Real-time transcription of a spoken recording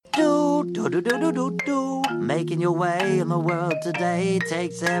Do. Making your way in the world today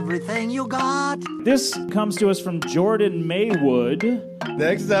takes everything you got. This comes to us from Jordan Maywood.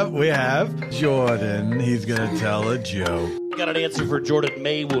 Next up, we have Jordan. He's going to tell a joke. Got an answer for Jordan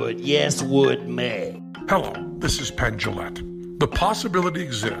Maywood. Yes, Wood May. Hello, this is Penn Jillette. The possibility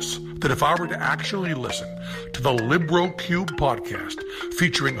exists that if I were to actually listen to the Libro Cube podcast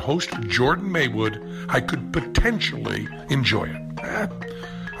featuring host Jordan Maywood, I could potentially enjoy it.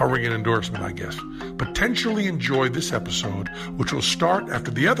 I'll ring an endorsement, I guess. Potentially enjoy this episode, which will start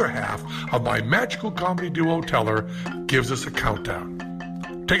after the other half of my magical comedy duo Teller gives us a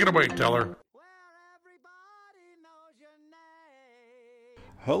countdown. Take it away, Teller.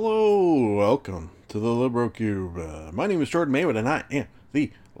 Hello, welcome to the Libro Cube. My name is Jordan Maywood, and I am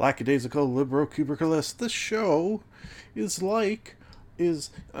the lackadaisical Libro Cubiculist. This show is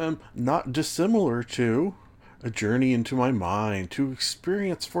not dissimilar to a journey into my mind to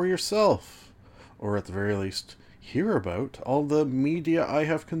experience for yourself, or at the very least, hear about all the media I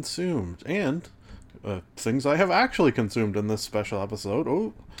have consumed, and things I have actually consumed in this special episode.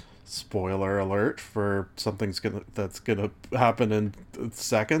 Oh, spoiler alert for something that's gonna happen in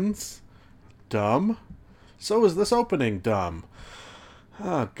seconds. Dumb. So is this opening dumb.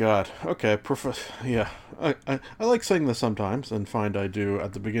 Oh god. Okay, yeah. I like saying this sometimes, and find I do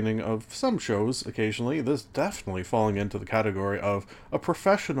at the beginning of some shows occasionally. This definitely falling into the category of a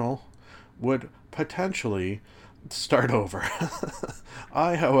professional would potentially start over.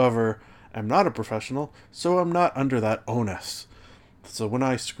 I, however, am not a professional, so I'm not under that onus. So when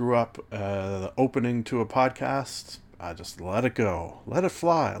I screw up the opening to a podcast, I just let it go. Let it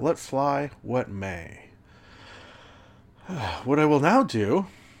fly. Let fly what may. What I will now do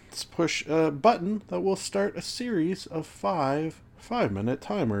is push a button that will start a series of 5-minute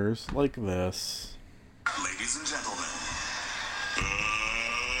timers like this. Ladies and gentlemen,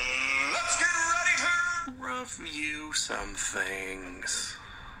 let's get ready to review some things.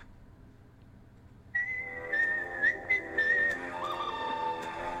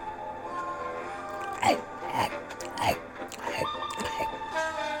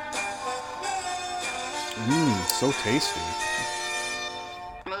 So tasty.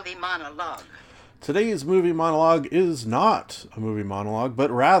 Movie Monologue. Today's movie monologue is not a movie monologue,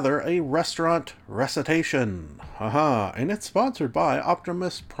 but rather a restaurant recitation. Haha, and it's sponsored by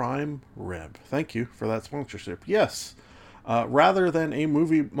Optimus Prime Rib. Thank you for that sponsorship. Yes, rather than a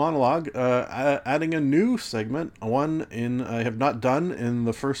movie monologue, adding a new segment, one I have not done in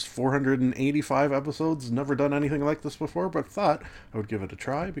the first 485 episodes, never done anything like this before, but thought I would give it a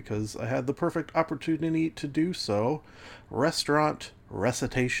try because I had the perfect opportunity to do so. Restaurant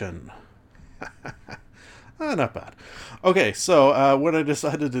recitation. Not bad. Okay, so what I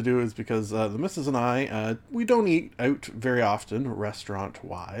decided to do is because the missus and I, we don't eat out very often,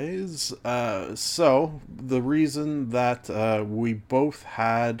 restaurant-wise. So the reason that we both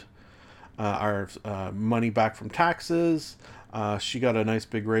had our money back from taxes, she got a nice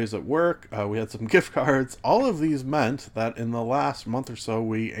big raise at work, we had some gift cards, all of these meant that in the last month or so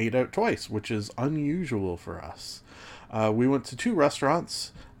we ate out twice, which is unusual for us. We went to 2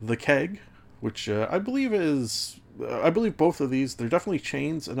 restaurants, The Keg, which I believe both of these, they're definitely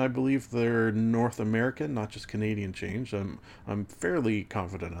chains, and I believe they're North American, not just Canadian chains. I'm fairly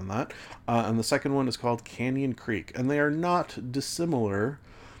confident in that. And the second one is called Canyon Creek, and they are not dissimilar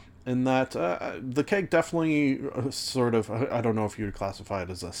in that The Keg definitely sort of, I don't know if you would classify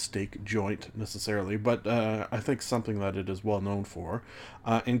it as a steak joint necessarily, but I think something that it is well known for.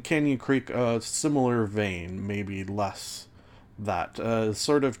 In Canyon Creek, a similar vein, maybe less that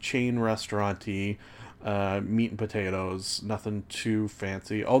sort of chain restaurant-y, meat and potatoes, nothing too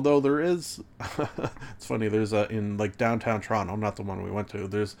fancy, although there is it's funny, there's in like downtown Toronto, not the one we went to,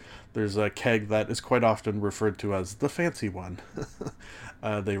 there's a Keg that is quite often referred to as the fancy one.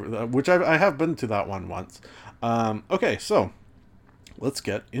 Which I have been to that one once. Okay, so let's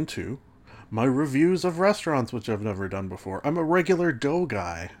get into my reviews of restaurants, which I've never done before. I'm a regular dough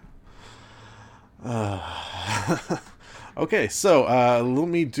guy. Okay, so let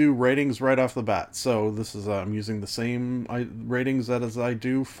me do ratings right off the bat. So this is I'm using the same ratings as I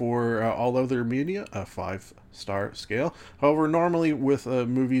do for all other media, a 5-star scale. However, normally with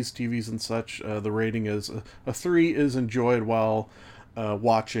movies, TVs, and such, the rating is a 3 is enjoyed while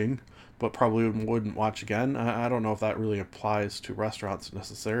watching, but probably wouldn't watch again. I don't know if that really applies to restaurants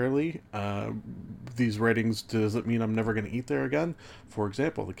necessarily. These ratings, does it mean I'm never going to eat there again? For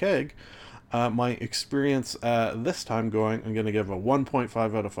example, The Keg. My experience this time going, I'm going to give a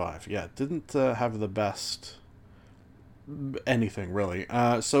 1.5 out of 5. Yeah, didn't have the best anything, really.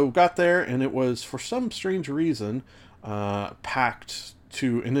 So got there, and it was, for some strange reason, packed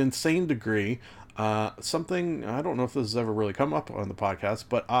to an insane degree. Something, I don't know if this has ever really come up on the podcast,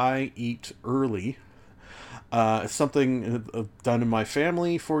 but I eat early. It's something done in my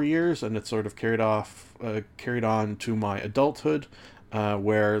family for years, and it's sort of carried on to my adulthood,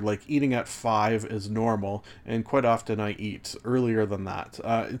 where like eating at 5 is normal, and quite often I eat earlier than that.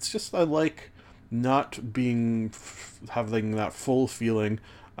 It's just I like not having that full feeling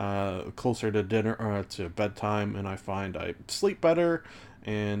closer to dinner or to bedtime, and I find I sleep better.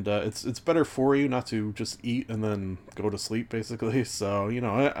 And it's better for you not to just eat and then go to sleep, basically. So,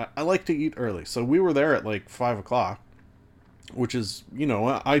 I like to eat early. So we were there at like 5 o'clock, which is,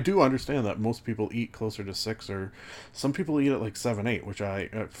 I do understand that most people eat closer to 6, or some people eat at like 7, 8, which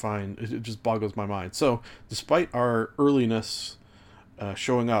I find, it just boggles my mind. So despite our earliness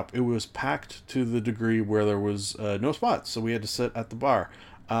showing up, it was packed to the degree where there was no spots. So we had to sit at the bar.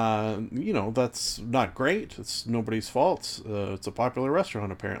 That's not great. It's nobody's fault. It's a popular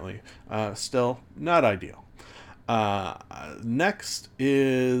restaurant, apparently. Still, not ideal. Next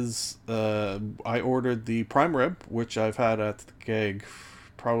is, I ordered the prime rib, which I've had at the Keg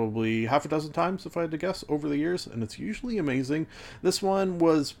probably half a dozen times, if I had to guess, over the years, and it's usually amazing. This one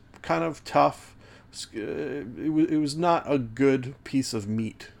was kind of tough. It was not a good piece of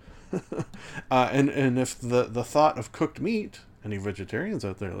meat. And if the thought of cooked meat, any vegetarians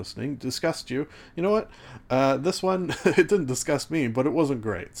out there listening, disgust you, you know what? This one, it didn't disgust me, but it wasn't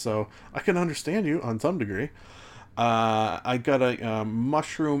great. So I can understand you on some degree. I got a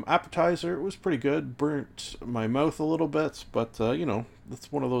mushroom appetizer. It was pretty good. Burnt my mouth a little bit, but,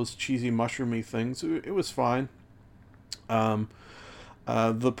 it's one of those cheesy mushroomy things. It was fine. The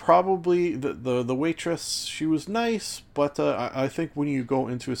waitress, she was nice, but I think when you go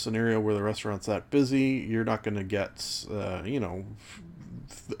into a scenario where the restaurant's that busy, you're not going to get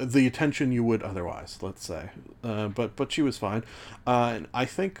the attention you would otherwise, let's say. But she was fine. And I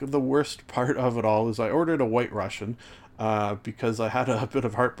think the worst part of it all is I ordered a White Russian because I had a bit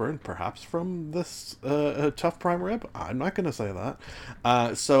of heartburn, perhaps from this tough prime rib. I'm not going to say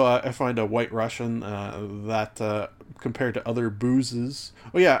that. So I find a White Russian that compared to other boozes.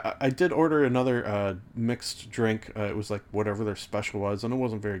 Oh yeah, I did order another mixed drink. It was like whatever their special was, and it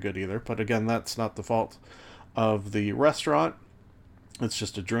wasn't very good either. But again, that's not the fault of the restaurant. It's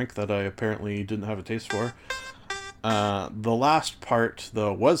just a drink that I apparently didn't have a taste for. The last part,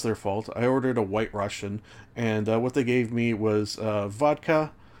 though, was their fault. I ordered a White Russian, and what they gave me was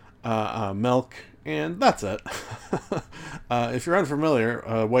vodka, milk, and that's it. If you're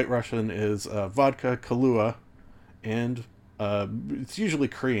unfamiliar, White Russian is vodka, Kahlua, and it's usually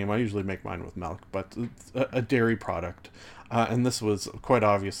cream. I usually make mine with milk, but it's a dairy product. And this was, quite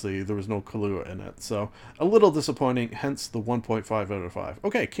obviously, there was no Kahlua in it. So, a little disappointing, hence the 1.5 out of 5.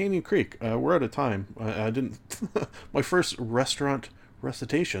 Okay, Canyon Creek. We're out of time. I didn't... my first restaurant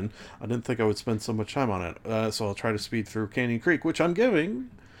recitation, I didn't think I would spend so much time on it. So I'll try to speed through Canyon Creek, which I'm giving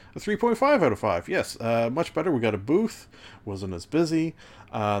a 3.5 out of 5. Yes, much better. We got a booth. Wasn't as busy.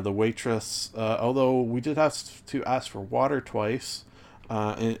 The waitress, although we did have to ask for water twice,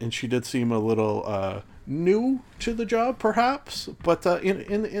 and she did seem a little new to the job, perhaps, but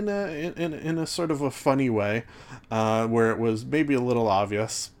in a sort of a funny way, where it was maybe a little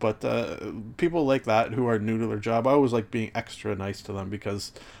obvious. But people like that who are new to their job, I always like being extra nice to them,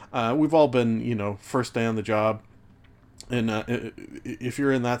 because we've all been, first day on the job. And if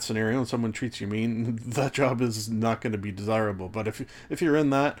you're in that scenario and someone treats you mean, that job is not going to be desirable. But if you're in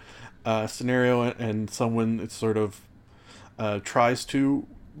that scenario and someone sort of tries to,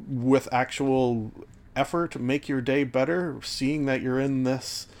 with actual effort, make your day better, seeing that you're in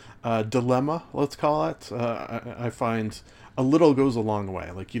this dilemma, let's call it, I find a little goes a long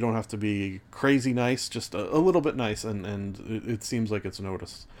way. Like, you don't have to be crazy nice, just a little bit nice, and it seems like it's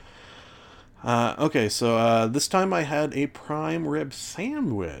noticed. Okay, so this time I had a prime rib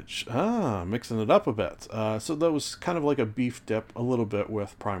sandwich. Mixing it up a bit. So that was kind of like a beef dip, a little bit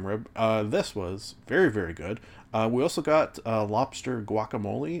with prime rib. This was very, very good. We also got lobster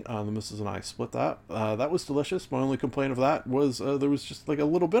guacamole. The missus and I split that. That was delicious. My only complaint of that was there was just like a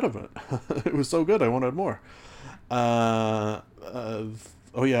little bit of it. It was so good, I wanted more.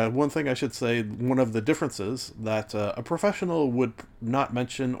 Oh yeah, one thing I should say, one of the differences that a professional would not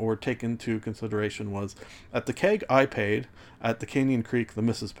mention or take into consideration was, at the Keg I paid, at the Canyon Creek the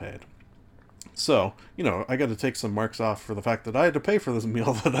missus paid. So, I got to take some marks off for the fact that I had to pay for this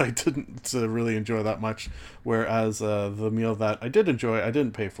meal that I didn't really enjoy that much, whereas the meal that I did enjoy, I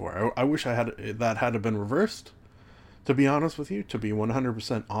didn't pay for. I wish had been reversed, to be honest with you, to be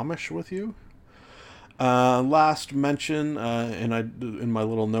 100% Amish with you. Last mention, and in my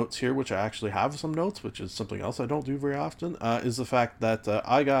little notes here, which I actually have some notes, which is something else I don't do very often, is the fact that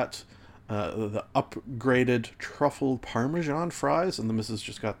I got the upgraded truffle parmesan fries, and the missus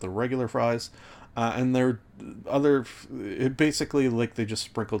just got the regular fries. And they're it basically, like, they just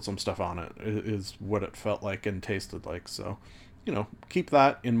sprinkled some stuff on it, is what it felt like and tasted like. So, keep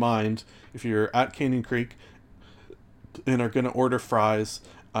that in mind if you're at Canyon Creek and are going to order fries,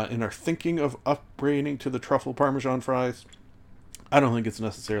 and are thinking of upgrading to the truffle parmesan fries. I don't think it's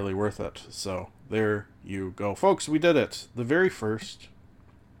necessarily worth it. So there you go, folks. We did it. The very first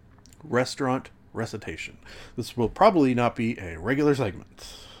restaurant recitation. This will probably not be a regular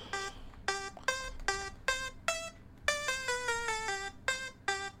segment.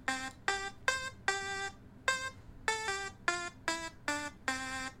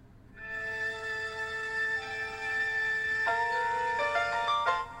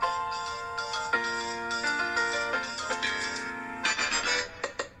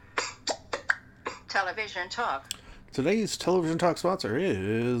 Television talk. Today's television talk sponsor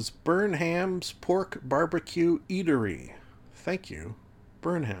is Burnham's Pork Barbecue Eatery. Thank you,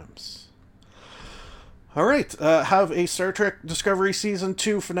 Burnham's. All right, have a Star Trek Discovery Season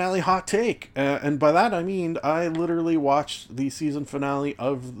 2 finale hot take. And by that I mean I literally watched the season finale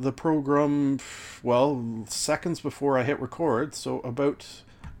of the program, well, seconds before I hit record, so about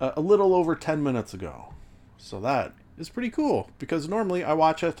a little over 10 minutes ago. So that is pretty cool, because normally I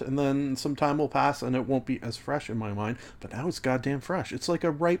watch it and then some time will pass and it won't be as fresh in my mind, but now it's goddamn fresh. It's like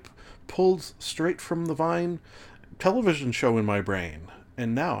a ripe, pulled straight from the vine television show in my brain.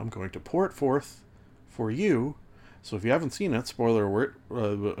 And now I'm going to pour it forth for you. So if you haven't seen it, spoiler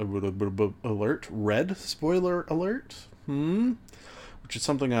alert, red spoiler alert, which is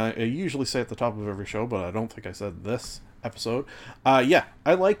something I usually say at the top of every show, but I don't think I said this episode. Yeah,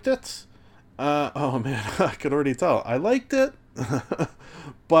 I liked it. Oh man, I could already tell. I liked it,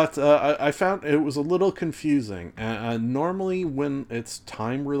 but I found it was a little confusing. Normally when it's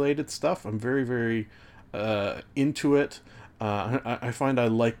time-related stuff, I'm very, very into it. I find I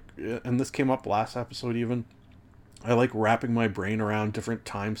like, and this came up last episode even, I like wrapping my brain around different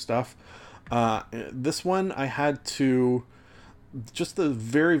time stuff. This one I had to, just the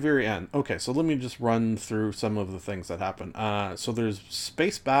very, very end. Okay, so let me just run through some of the things that happen. So there's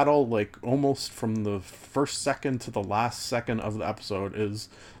space battle, like almost from the first second to the last second of the episode is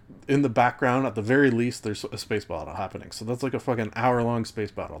in the background. At the very least, there's a space battle happening. So that's like a fucking hour-long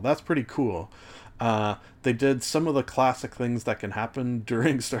space battle. That's pretty cool. They did some of the classic things that can happen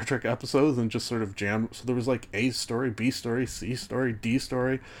during Star Trek episodes and just sort of jammed. So there was like A story, B story, C story, D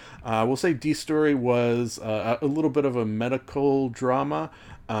story. We'll say D story was a little bit of a medical drama.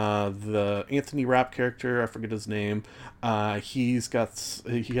 The Anthony Rapp character, I forget his name, he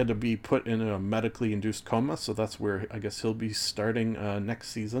had to be put in a medically induced coma, so that's where I guess he'll be starting next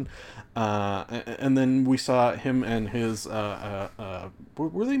season. And then we saw him and his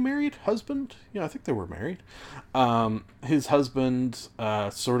were they married? Husband? Yeah, I think they were married. His husband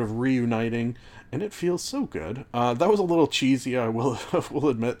sort of reuniting, and it feels so good. That was a little cheesy, I will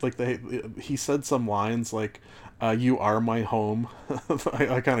admit. Like he said some lines like, "You are my home."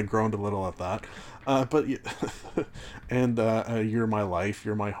 I kind of groaned a little at that. But and "You're my life,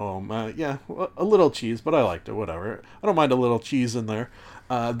 you're my home." Yeah, a little cheese, but I liked it. Whatever. I don't mind a little cheese in there.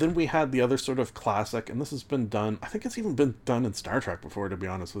 Then we had the other sort of classic, and this has been done. I think it's even been done in Star Trek before, to be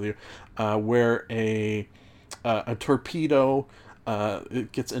honest with you, where a torpedo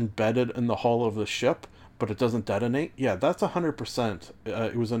it gets embedded in the hull of the ship, but it doesn't detonate. Yeah, that's 100%.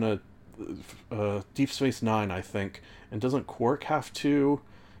 It was in a Deep Space Nine, I think. And doesn't Quark have to?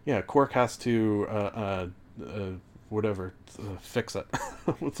 Yeah, Quark has to fix it.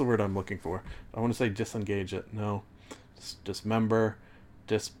 What's the word I'm looking for? I want to say disengage it. No, dismember,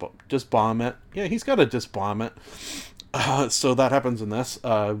 disbomb it. Yeah, he's got to disbomb it. So that happens in this.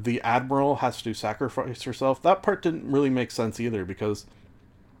 The Admiral has to sacrifice herself. That part didn't really make sense either, because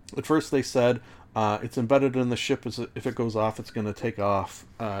at first they said it's embedded in the ship. If it goes off, it's going to take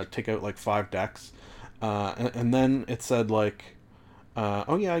out like 5 decks. And then it said like,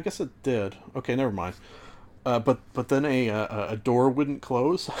 oh yeah, I guess it did. Okay, never mind. But then a door wouldn't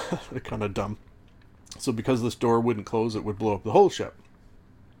close. Kind of dumb. So because this door wouldn't close, it would blow up the whole ship.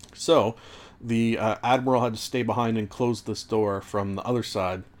 So the Admiral had to stay behind and close this door from the other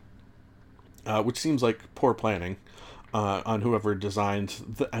side, which seems like poor planning on whoever designed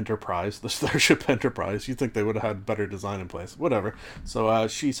the Enterprise, the Starship Enterprise. You'd think they would have had better design in place. Whatever. So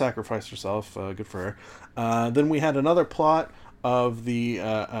she sacrificed herself. Good for her. Then we had another plot of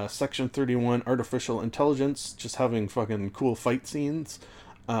the Section 31 artificial intelligence just having fucking cool fight scenes.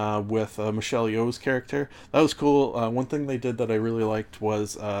 with Michelle Yeoh's character. That was cool. One thing they did that I really liked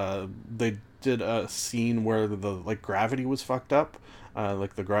was they did a scene where the gravity was fucked up,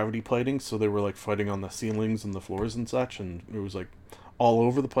 like the gravity plating, so they were like fighting on the ceilings and the floors and such, and it was like all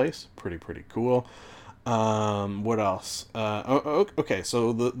over the place. Pretty cool. What else? Okay,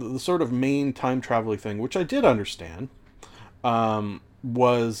 so the sort of main time traveling thing, which I did understand,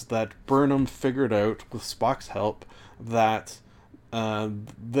 was that Burnham figured out with Spock's help that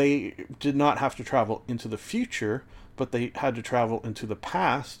they did not have to travel into the future, but they had to travel into the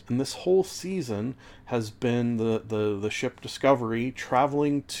past. And this whole season has been the ship Discovery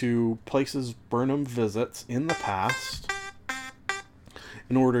traveling to places Burnham visits in the past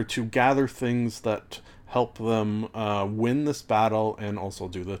in order to gather things that help them win this battle and also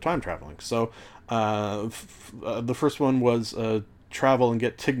do the time traveling. So the first one was travel and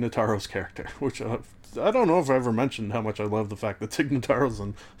get Tig Notaro's character, which I don't know if I ever mentioned how much I love the fact that Tig Notaro's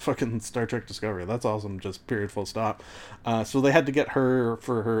in fucking Star Trek Discovery. That's awesome, just period, full stop. So they had to get her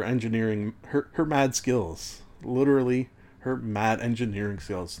for her engineering, her mad skills. Literally, her mad engineering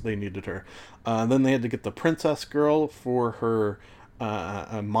skills. They needed her. Then they had to get the princess girl for her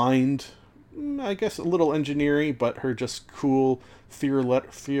mind, I guess a little engineering, but her just cool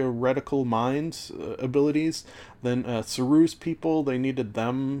theoretical mind abilities. Then Saru's people, they needed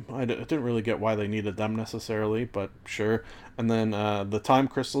them. I didn't really get why they needed them necessarily, but sure. And then the time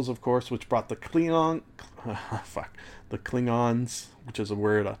crystals, of course, which brought the Klingons, which is a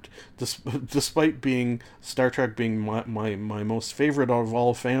word. Despite being Star Trek being my most favorite of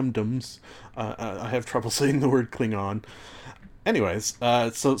all fandoms, I have trouble saying the word Klingon. Anyways,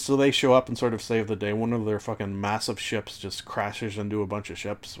 so they show up and sort of save the day. One of their fucking massive ships just crashes into a bunch of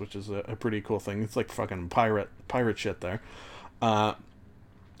ships, which is a pretty cool thing. It's like fucking pirate shit there.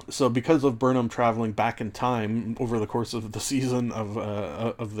 So because of Burnham traveling back in time over the course of the season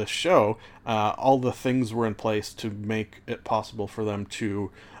of this show, all the things were in place to make it possible for them to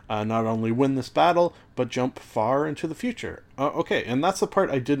not only win this battle, but jump far into the future. Okay, and that's the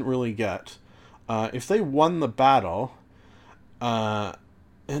part I didn't really get. If they won the battle...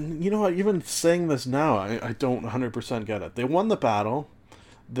 and you know what, even saying this now, I don't 100% get it. They won the battle,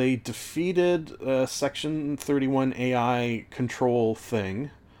 they defeated Section 31 AI control thing,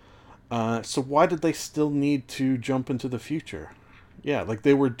 so why did they still need to jump into the future? Yeah, like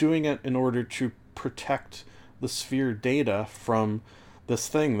they were doing it in order to protect the sphere data from this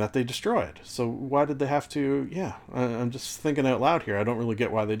thing that they destroyed. So why did they have to, I'm just thinking out loud here, I don't really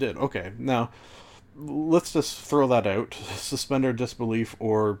get why they did. Okay, now... let's just throw that out, suspend our disbelief,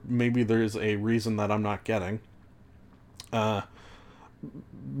 or maybe there's a reason that I'm not getting.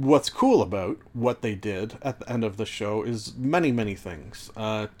 What's cool about what they did at the end of the show is many things.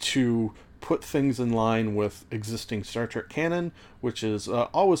 To put things in line with existing Star Trek canon, which is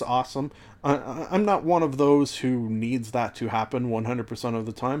always awesome. I'm not one of those who needs that to happen 100% of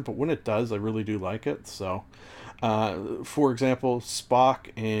the time, but when it does, I really do like it. So, for example, Spock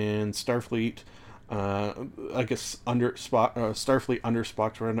and Starfleet... I guess under Spock, Starfleet under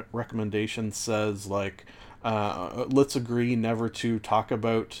Spock's recommendation says like, let's agree never to talk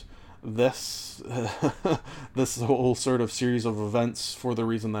about this this whole sort of series of events for the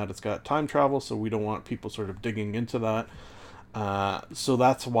reason that it's got time travel, so we don't want people sort of digging into that. So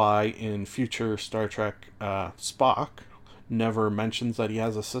that's why in future Star Trek, Spock never mentions that he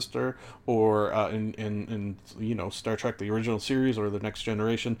has a sister, or in Star Trek the original series or the Next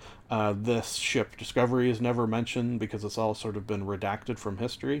Generation, this ship Discovery is never mentioned because it's all sort of been redacted from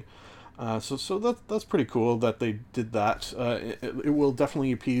history. So that's pretty cool that they did that. It will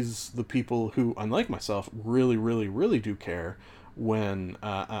definitely appease the people who, unlike myself, really do care when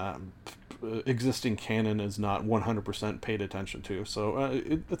existing canon is not 100% paid attention to. So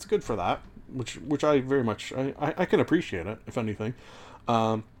it's good for that. Which I very much I can appreciate it, if anything.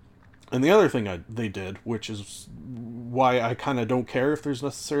 And the other thing they did, which is why I kind of don't care if there's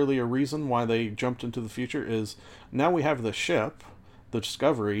necessarily a reason why they jumped into the future, is now we have the ship, the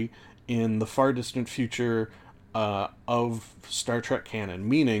Discovery, in the far distant future of Star Trek canon,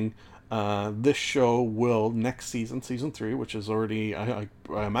 meaning this show will, next season 3, which is already I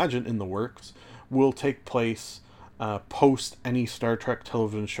imagine in the works, will take place post any Star Trek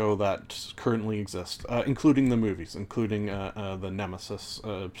television show that currently exists, including the movies, including the Nemesis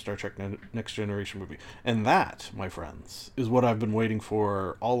Star Trek Next Generation movie. And that, my friends, is what I've been waiting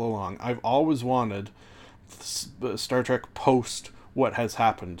for all along. I've always wanted Star Trek post what has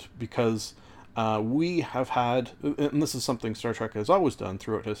happened, because we have had, and this is something Star Trek has always done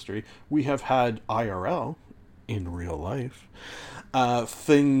throughout history, we have had IRL, in real life,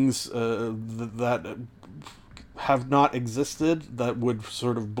 things that have not existed that would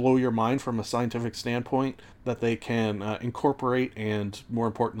sort of blow your mind from a scientific standpoint that they can incorporate and, more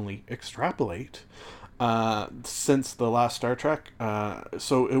importantly, extrapolate since the last Star Trek.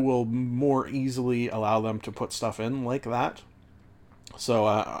 So it will more easily allow them to put stuff in like that. So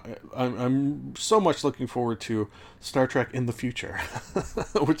I'm so much looking forward to Star Trek in the future,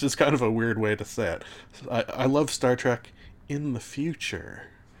 which is kind of a weird way to say it. I love Star Trek in the future.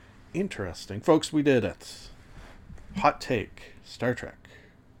 Interesting. Folks, we did it. Hot take. Star Trek.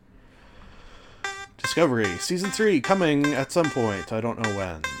 Discovery. Season 3 coming at some point. I don't know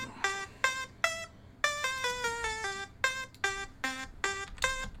when.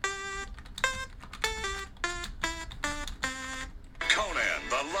 Conan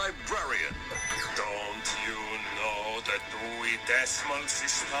the Librarian. Don't you know the Dewey Decimal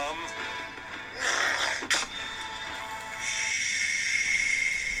System?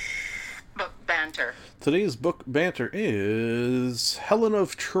 Book banter. Today's book banter is Helen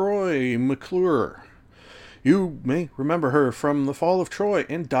of Troy McClure. You may remember her from The Fall of Troy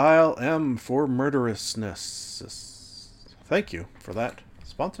and Dial M for Murderousness. Thank you for that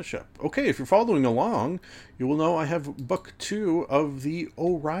sponsorship. Okay, if you're following along, you will know I have book 2 of the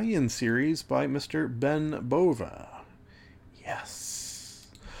Orion series by Mr. Ben Bova. Yes.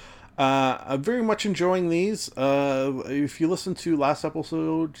 I'm very much enjoying these. If you listen to last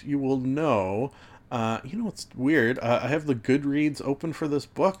episode, you will know. You know what's weird? I have the Goodreads open for this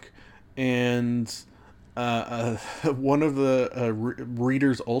book, and one of the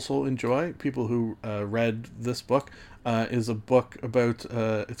readers also enjoy, people who read this book, is a book about,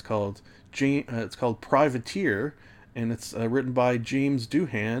 it's called Privateer, and it's written by James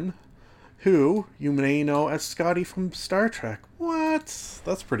Doohan, who you may know as Scotty from Star Trek. What?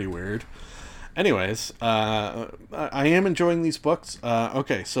 That's pretty weird. Anyways, I am enjoying these books.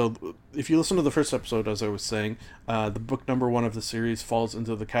 Okay, so if you listen to the first episode, as I was saying, the book number 1 of the series falls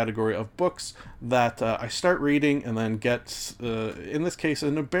into the category of books that I start reading and then get, in this case,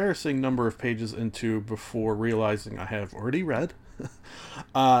 an embarrassing number of pages into before realizing I have already read.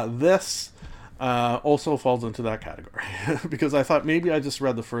 This also falls into that category because I thought maybe I just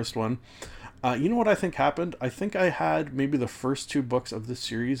read the first one. You know what I think happened? I think I had maybe the first 2 books of this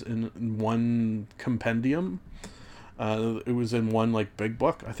series in one compendium. It was in one big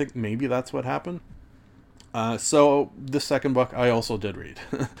book. I think maybe that's what happened. So the second book I also did read,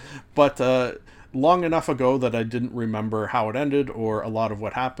 but long enough ago that I didn't remember how it ended or a lot of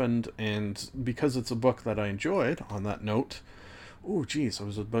what happened. And because it's a book that I enjoyed, on that note, oh geez, I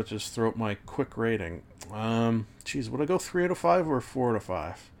was about to just throw up my quick rating. Geez, would I go 3 out of 5 or 4 out of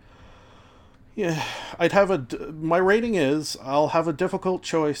 5? Yeah, my rating is, I'll have a difficult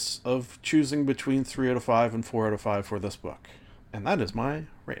choice of choosing between 3 out of 5 and 4 out of 5 for this book. And that is my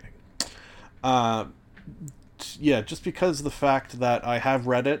rating. Yeah, just because the fact that I have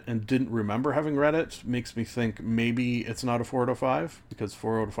read it and didn't remember having read it makes me think maybe it's not a 4 out of 5, because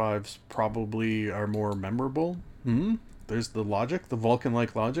 4 out of 5s probably are more memorable. There's the logic, the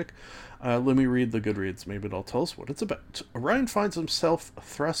Vulcan-like logic. Let me read the Goodreads. Maybe it'll tell us what it's about. Orion finds himself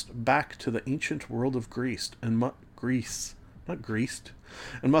thrust back to the ancient world of Greece, and must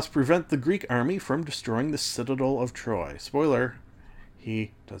prevent the Greek army from destroying the citadel of Troy. Spoiler,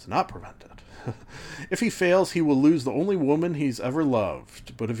 he does not prevent it. If he fails, he will lose the only woman he's ever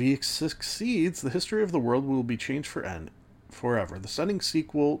loved. But if he succeeds, the history of the world will be changed forever. The stunning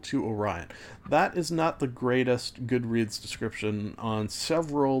sequel to Orion. That is not the greatest Goodreads description on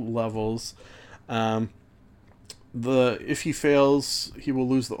several levels. If he fails, he will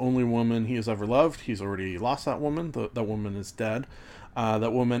lose the only woman he has ever loved. He's already lost that woman. That woman is dead.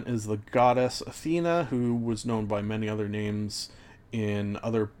 That woman is the goddess Athena, who was known by many other names in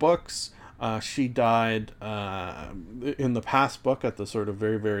other books. She died in the past book at the sort of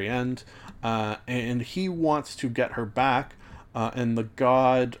very, very end. And he wants to get her back. And the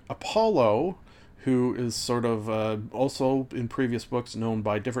god Apollo, who is sort of also in previous books known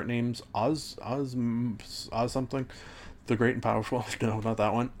by different names, Oz something, the Great and Powerful, no, not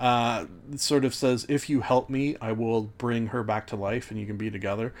that one, sort of says, if you help me, I will bring her back to life and you can be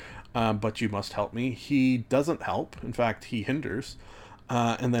together, but you must help me. He doesn't help. In fact, he hinders,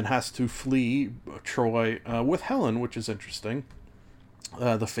 and then has to flee Troy with Helen, which is interesting.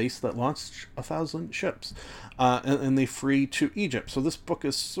 The face that launched 1,000 ships, and they flee to Egypt. So this book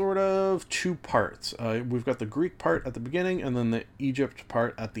is sort of 2 parts. We've got the Greek part at the beginning, and then the Egypt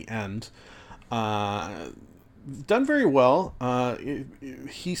part at the end. Done very well.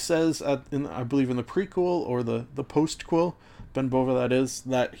 He says, I believe in the prequel or the postquel, Ben Bova that is,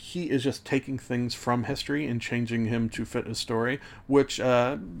 that he is just taking things from history and changing him to fit his story, which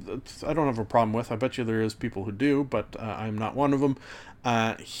I don't have a problem with. I bet you there is people who do, but I'm not one of them.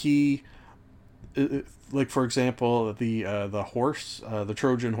 Like, for example, the horse, the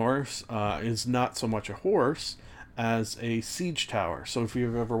Trojan horse, is not so much a horse as a siege tower. So if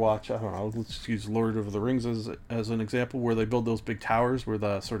you've ever watched, I don't know, let's use Lord of the Rings as an example, where they build those big towers where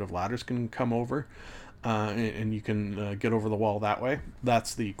the sort of ladders can come over, and you can get over the wall that way.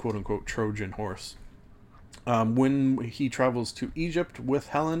 That's the quote-unquote Trojan horse. When he travels to Egypt with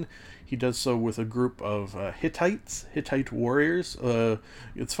Helen, he does so with a group of Hittite warriors.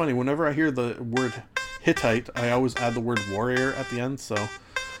 It's funny, whenever I hear the word Hittite, I always add the word warrior at the end. So,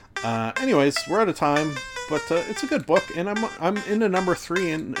 anyways, we're out of time, but it's a good book, and I'm into number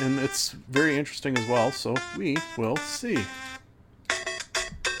 3, and it's very interesting as well. So we will see.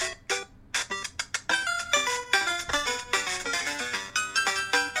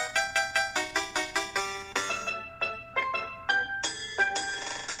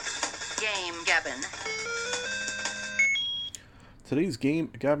 Gabbin. Today's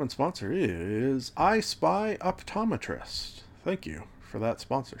Gabbin sponsor is I Spy Optometrist. Thank you for that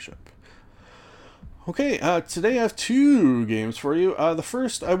sponsorship. Okay, today I have 2 games for you. The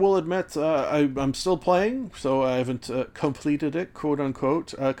first, I will admit, I'm still playing, so I haven't completed it,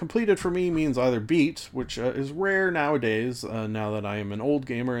 quote-unquote. Completed for me means either beat, which is rare nowadays, now that I am an old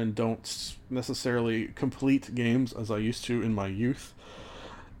gamer and don't necessarily complete games as I used to in my youth.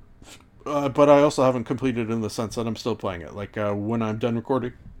 But I also haven't completed in the sense that I'm still playing it. Like, when I'm done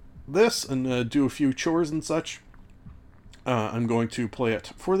recording this and do a few chores and such, I'm going to play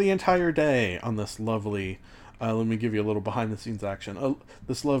it for the entire day on this lovely, let me give you a little behind-the-scenes action,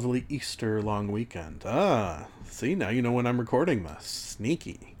 this lovely Easter long weekend. See, now you know when I'm recording this.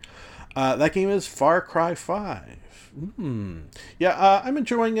 Sneaky. That game is Far Cry 5. Yeah, I'm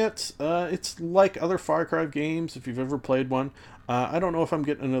enjoying it. It's like other Far Cry games, if you've ever played one. I don't know if I'm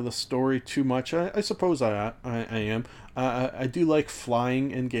getting into the story too much. I suppose I am. I do like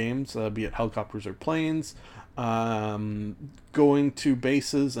flying in games, be it helicopters or planes. Going to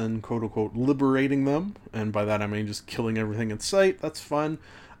bases and quote-unquote liberating them. And by that I mean just killing everything in sight. That's fun.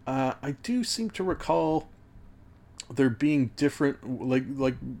 I do seem to recall there being different, like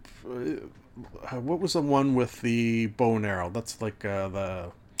what was the one with the bow and arrow? That's like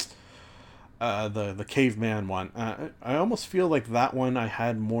the caveman one. I almost feel like that one I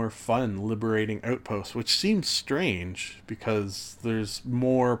had more fun liberating outposts, which seems strange because there's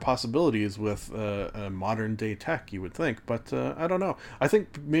more possibilities with modern day tech, you would think, but I don't know. I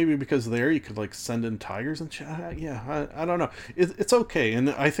think maybe because there you could like send in tigers and yeah, I don't know. It's okay,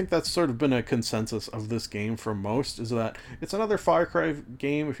 and I think that's sort of been a consensus of this game for most, is that it's another Far Cry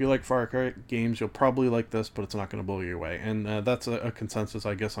game. If you like Far Cry games, you'll probably like this, but it's not going to blow you away, and that's a consensus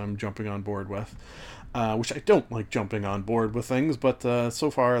I guess I'm jumping on board with, which I don't like jumping on board with things, but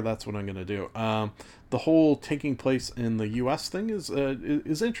so far that's what I'm going to do. The whole taking place in the U.S. thing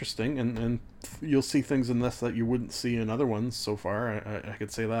is interesting, and you'll see things in this that you wouldn't see in other ones so far. I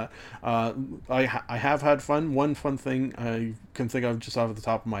could say that. I have had fun. One fun thing I can think of just off the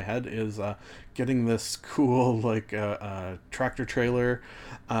top of my head is getting this cool like tractor trailer,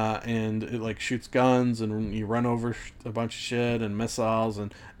 and it like shoots guns, and you run over a bunch of shit and missiles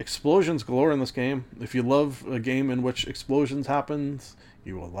and explosions galore in this game. If you love a game in which explosions happens,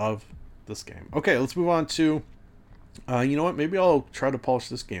 you will love this game. Okay, let's move on to you know what, maybe I'll try to polish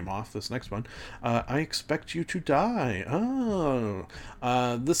this game off, this next one. I Expect You to Die.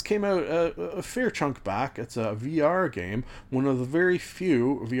 This came out a fair chunk back. It's a VR game, one of the very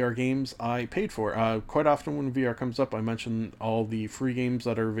few VR games I paid for. Quite often when VR comes up, I mention all the free games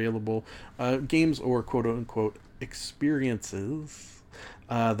that are available, games or quote-unquote experiences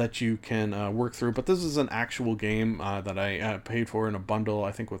that you can work through, but this is an actual game that I paid for in a bundle,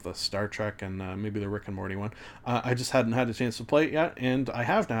 I think with the Star Trek and maybe the Rick and Morty one. I just hadn't had a chance to play it yet, and I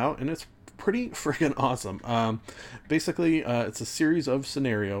have now, and it's pretty freaking awesome. Basically, it's a series of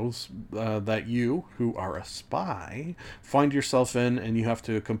scenarios that you, who are a spy, find yourself in, and you have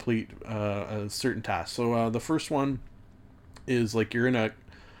to complete a certain task. So the first one is like you're in a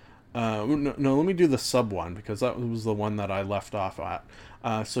no, let me do the sub one, because that was the one that I left off at.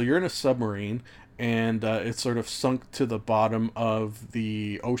 So you're in a submarine, and it's sort of sunk to the bottom of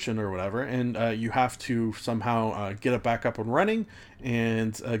the ocean or whatever, and you have to somehow get it back up and running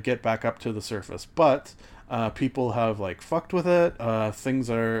and get back up to the surface. But people have like fucked with it. Things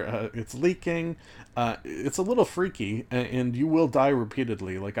are it's leaking. It's a little freaky, and you will die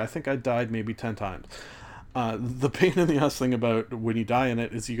repeatedly. Like I think I died maybe 10 times. The pain in the ass thing about when you die in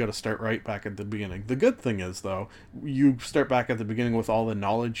it is you got to start right back at the beginning. The good thing is, though, you start back at the beginning with all the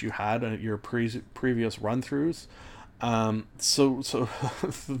knowledge you had at your previous run-throughs. So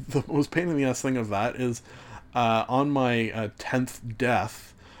the most pain in the ass thing of that is on my 10th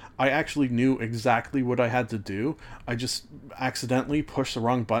death, I actually knew exactly what I had to do. I just accidentally pushed the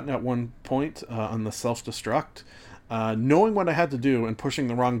wrong button at one point on the self-destruct. Knowing what I had to do and pushing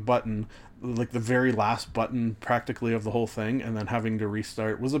the wrong button, like the very last button practically of the whole thing, and then having to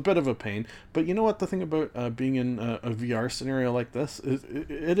restart was a bit of a pain. But you know what, the thing about being in a VR scenario like this is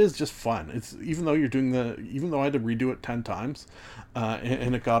it is just fun. It's even though I had to redo it 10 times,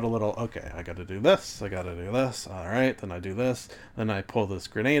 and it got a little, okay, I gotta do this, all right, then I do this, then I pull this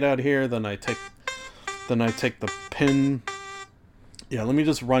grenade out here, then I take the pin. Yeah, let me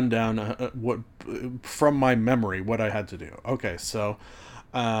just run down what from my memory what I had to do. Okay, so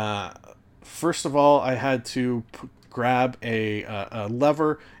first of all, I had to grab a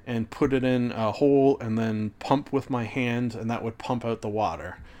lever and put it in a hole, and then pump with my hand, and that would pump out the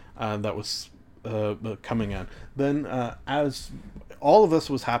water that was coming in. Then, as all of this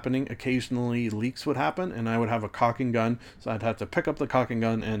was happening, occasionally leaks would happen, and I would have a caulking gun, so I'd have to pick up the caulking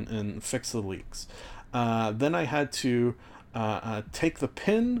gun and fix the leaks. Then I had to take the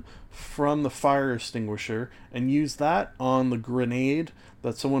pin from the fire extinguisher and use that on the grenade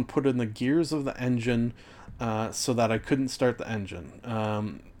that someone put in the gears of the engine, so that I couldn't start the engine.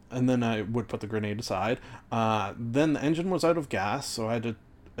 And then I would put the grenade aside. Then the engine was out of gas, so I had to,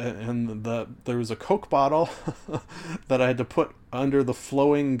 and there was a Coke bottle that I had to put under the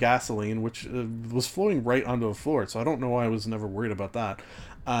flowing gasoline, which was flowing right onto the floor, so I don't know why I was never worried about that.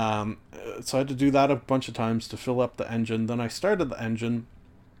 So I had to do that a bunch of times to fill up the engine. Then I started the engine,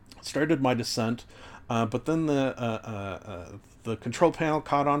 started my descent, but then the control panel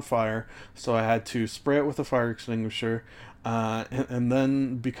caught on fire, so I had to spray it with a fire extinguisher, and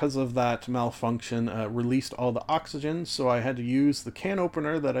then because of that malfunction, released all the oxygen, so I had to use the can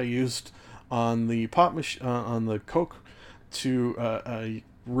opener that I used on the on the Coke to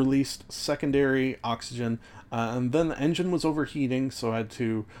release secondary oxygen. And then the engine was overheating, so I had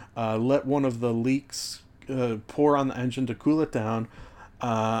to let one of the leaks pour on the engine to cool it down.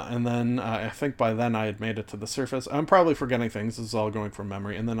 And then I think by then I had made it to the surface. I'm probably forgetting things. This is all going from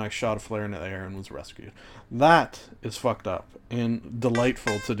memory. And then I shot a flare into the air and was rescued. That is fucked up and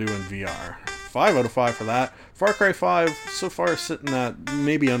delightful to do in VR. 5 out of 5 for that. Far Cry 5 so far sitting at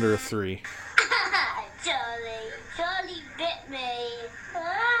maybe under a 3. Charlie bit me.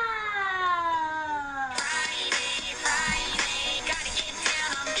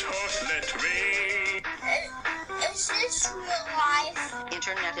 Is this real life?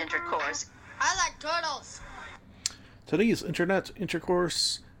 Internet intercourse. I like turtles. Today's internet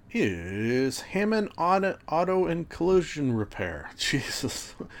intercourse is Hammond Auto and Collision Repair.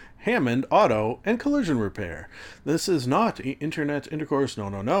 Jesus. Hammond Auto and Collision Repair. This is not internet intercourse.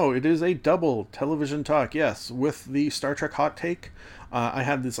 No. It is a double television talk. Yes, with the Star Trek hot take. I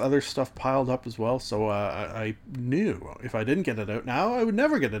had this other stuff piled up as well, so I knew if I didn't get it out now, I would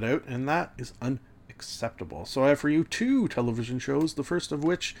never get it out, and that is unacceptable. So I have for you 2 television shows, the first of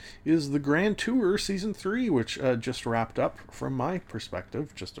which is The Grand Tour Season 3, which just wrapped up from my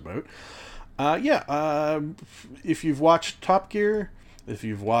perspective, just about. If you've watched Top Gear, if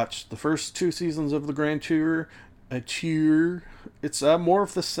you've watched the first 2 seasons of The Grand Tour, it's more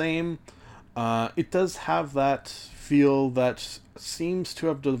of the same. It does have that feel that seems to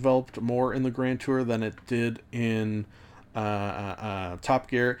have developed more in The Grand Tour than it did in Top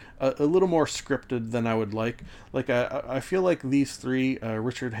Gear. A little more scripted than I would like. I feel like these 3,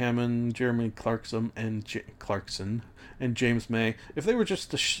 Richard Hammond, Jeremy Clarkson, and James May, if they were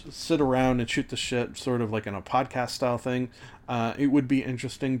just to sit around and shoot the shit, sort of like in a podcast style thing, it would be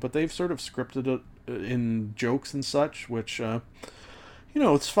interesting. But they've sort of scripted it in jokes and such, which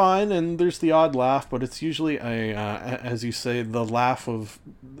it's fine, and there's the odd laugh, but it's usually as you say, the laugh of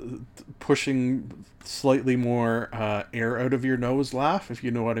pushing slightly more air out of your nose laugh, if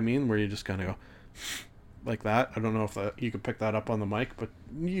you know what I mean, where you just kind of go like that. I don't know if you could pick that up on the mic, but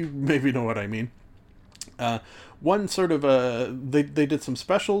you maybe know what I mean. One sort of they did some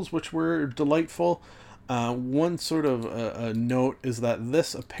specials which were delightful. One sort of note is that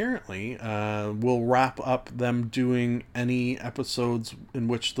this apparently will wrap up them doing any episodes in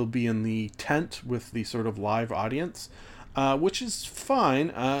which they'll be in the tent with the sort of live audience, which is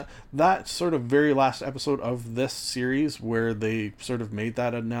fine. That sort of very last episode of this series where they sort of made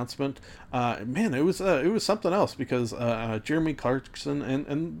that announcement, man, it was something else, because Jeremy Clarkson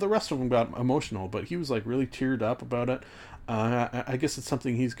and the rest of them got emotional, but he was like really teared up about it. I guess it's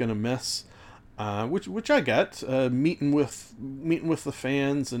something he's gonna miss. which I get, meeting with the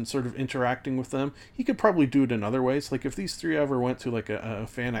fans and sort of interacting with them. He could probably do it in other ways. Like if these three ever went to like a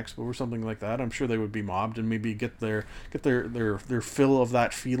fan expo or something like that, I'm sure they would be mobbed and maybe get their fill of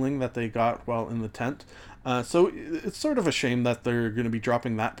that feeling that they got while in the tent. So it's sort of a shame that they're going to be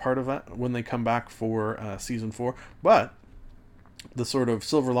dropping that part of it when they come back for season 4. But the sort of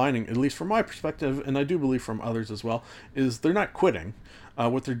silver lining, at least from my perspective, and I do believe from others as well, is they're not quitting.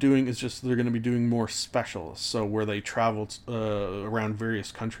 What they're doing is just they're going to be doing more specials, so where they travel around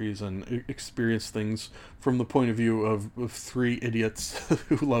various countries and experience things from the point of view of 3 idiots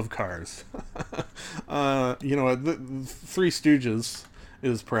who love cars. The Three Stooges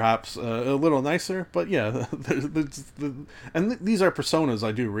is perhaps a little nicer, but yeah, and these are personas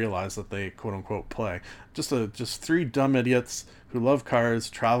I do realize that they quote unquote play. Just 3 dumb idiots who love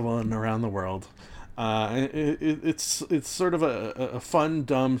cars traveling around the world. It's sort of a fun,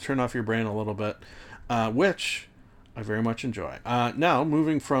 dumb, turn off your brain a little bit, which I very much enjoy. Now,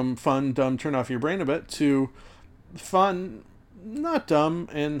 moving from fun, dumb, turn off your brain a bit to fun, not dumb,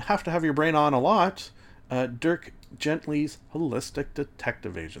 and have to have your brain on a lot, Dirk Gently's Holistic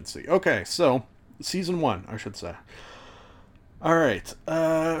Detective Agency. Okay, so, season 1, I should say. Alright,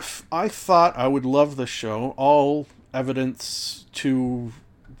 I thought I would love this show. All evidence,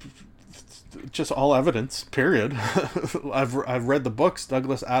 period. I've read the books.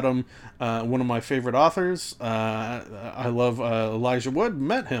 Douglas Adam, one of my favorite authors. I love Elijah Wood.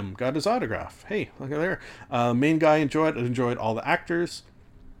 Met him, got his autograph. Hey, look at there. Main guy enjoyed all the actors.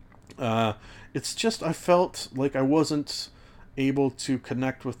 It's just I felt like I wasn't able to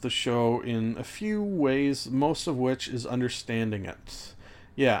connect with the show in a few ways, most of which is understanding it.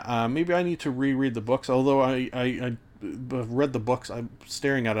 Yeah, maybe I need to reread the books, although I read the books. I'm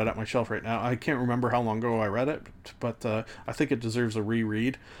staring at it at my shelf right now. I can't remember how long ago I read it, but I think it deserves a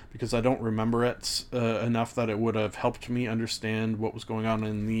reread because I don't remember it enough that it would have helped me understand what was going on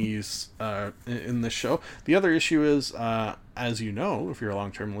in in this show. The other issue is, as you know, if you're a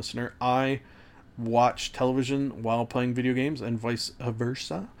long-term listener, I watch television while playing video games and vice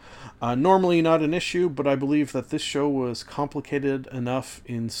versa. Normally not an issue, but I believe that this show was complicated enough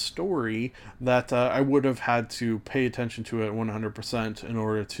in story that I would have had to pay attention to it 100% in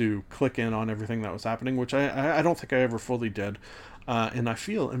order to click in on everything that was happening, which I don't think I ever fully did. And I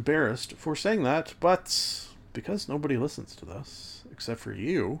feel embarrassed for saying that, but because nobody listens to this, except for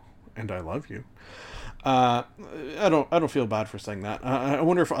you, and I love you, I don't feel bad for saying that. I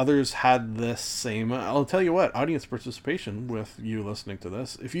wonder if others had this same. I'll tell you what, audience participation with you listening to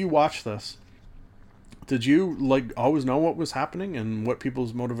this. If you watch this, did you always know what was happening and what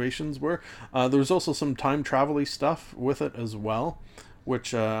people's motivations were? There was also some time travel-y stuff with it as well,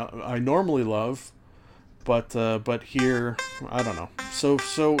 which I normally love, but here I don't know. So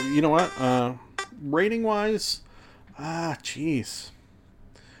you know what? Rating wise, jeez.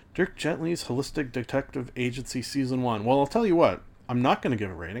 Dirk Gently's Holistic Detective Agency Season 1. Well, I'll tell you what. I'm not going to give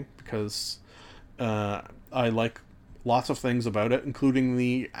a rating because I like lots of things about it, including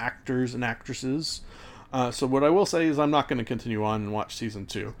the actors and actresses. So what I will say is I'm not going to continue on and watch Season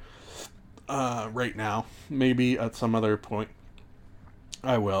 2 right now. Maybe at some other point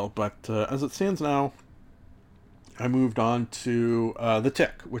I will. But as it stands now, I moved on to The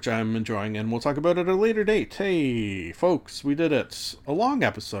Tick, which I'm enjoying, and we'll talk about it at a later date. Hey, folks, we did it. A long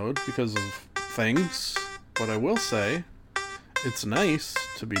episode because of things, but I will say it's nice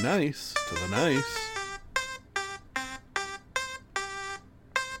to be nice to the nice.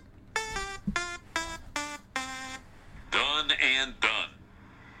 Done and done.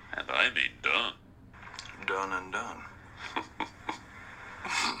 And I mean done. Done and done.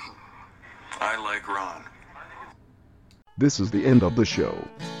 I like Ron. This is the end of the show.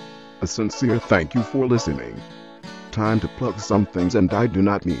 A sincere thank you for listening. Time to plug some things, and I do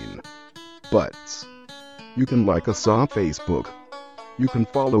not mean butts. You can like us on Facebook. You can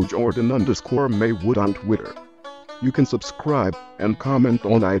follow Jordan_Maywood on Twitter. You can subscribe and comment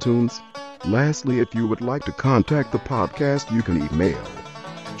on iTunes. Lastly, if you would like to contact the podcast, you can email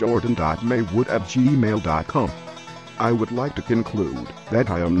jordan.maywood@gmail.com. I would like to conclude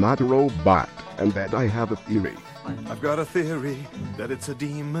that I am not a robot and that I have a theory. I've got a theory that it's a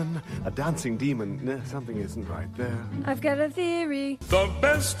demon, a dancing demon. Nah, something isn't right there. I've got a theory. The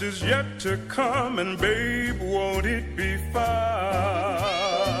best is yet to come, and babe, won't it be fine?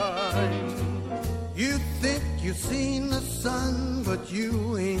 You think you've seen the sun, but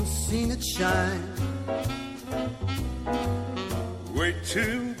you ain't seen it shine. Wait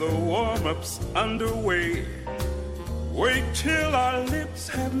till the warm-up's underway. Wait till our lips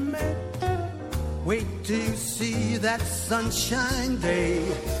have met. Wait till you see that sunshine day.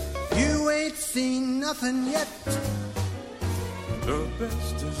 You ain't seen nothing yet. The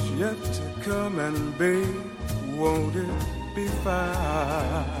best is yet to come, and babe, won't it be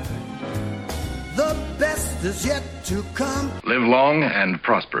fine? The best is yet to come. Live long and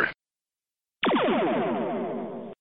prosper.